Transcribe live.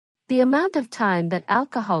The amount of time that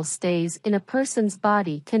alcohol stays in a person's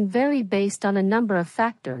body can vary based on a number of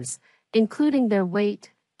factors, including their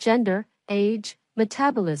weight, gender, age,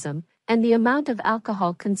 metabolism, and the amount of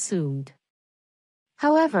alcohol consumed.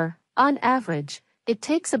 However, on average, it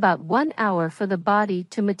takes about 1 hour for the body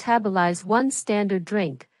to metabolize one standard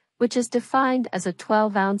drink, which is defined as a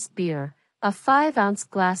 12-ounce beer, a 5-ounce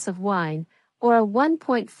glass of wine, or a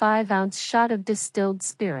 1.5-ounce shot of distilled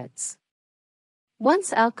spirits.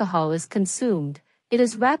 Once alcohol is consumed, it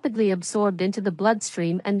is rapidly absorbed into the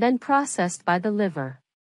bloodstream and then processed by the liver.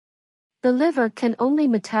 The liver can only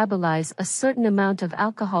metabolize a certain amount of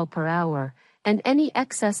alcohol per hour, and any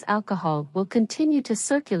excess alcohol will continue to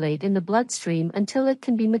circulate in the bloodstream until it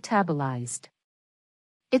can be metabolized.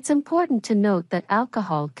 It's important to note that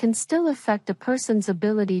alcohol can still affect a person's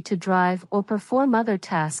ability to drive or perform other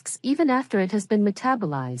tasks even after it has been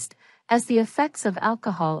metabolized, as the effects of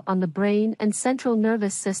alcohol on the brain and central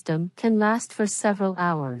nervous system can last for several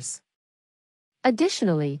hours.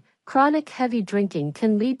 Additionally, chronic heavy drinking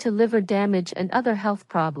can lead to liver damage and other health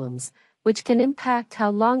problems, which can impact how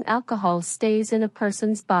long alcohol stays in a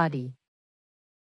person's body.